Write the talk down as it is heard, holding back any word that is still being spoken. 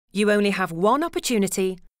You only have one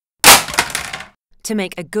opportunity to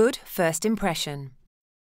make a good first impression.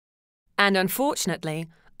 And unfortunately,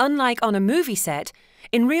 unlike on a movie set,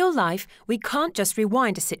 in real life we can't just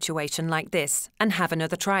rewind a situation like this and have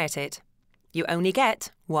another try at it. You only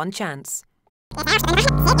get one chance.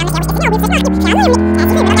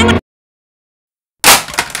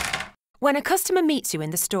 When a customer meets you in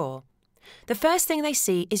the store, the first thing they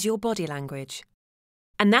see is your body language.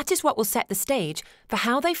 And that is what will set the stage for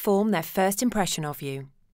how they form their first impression of you.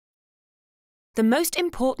 The most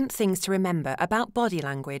important things to remember about body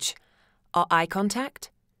language are eye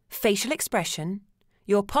contact, facial expression,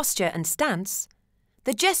 your posture and stance,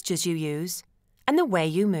 the gestures you use, and the way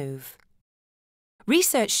you move.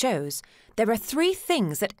 Research shows there are 3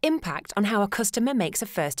 things that impact on how a customer makes a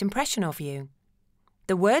first impression of you: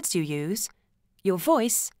 the words you use, your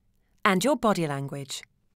voice, and your body language.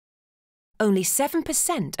 Only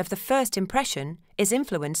 7% of the first impression is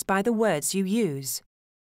influenced by the words you use.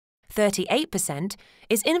 38%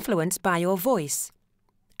 is influenced by your voice,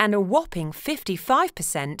 and a whopping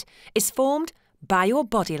 55% is formed by your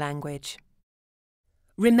body language.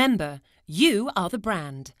 Remember, you are the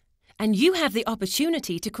brand, and you have the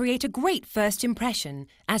opportunity to create a great first impression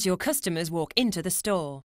as your customers walk into the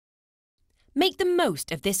store. Make the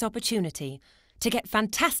most of this opportunity to get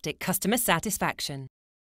fantastic customer satisfaction.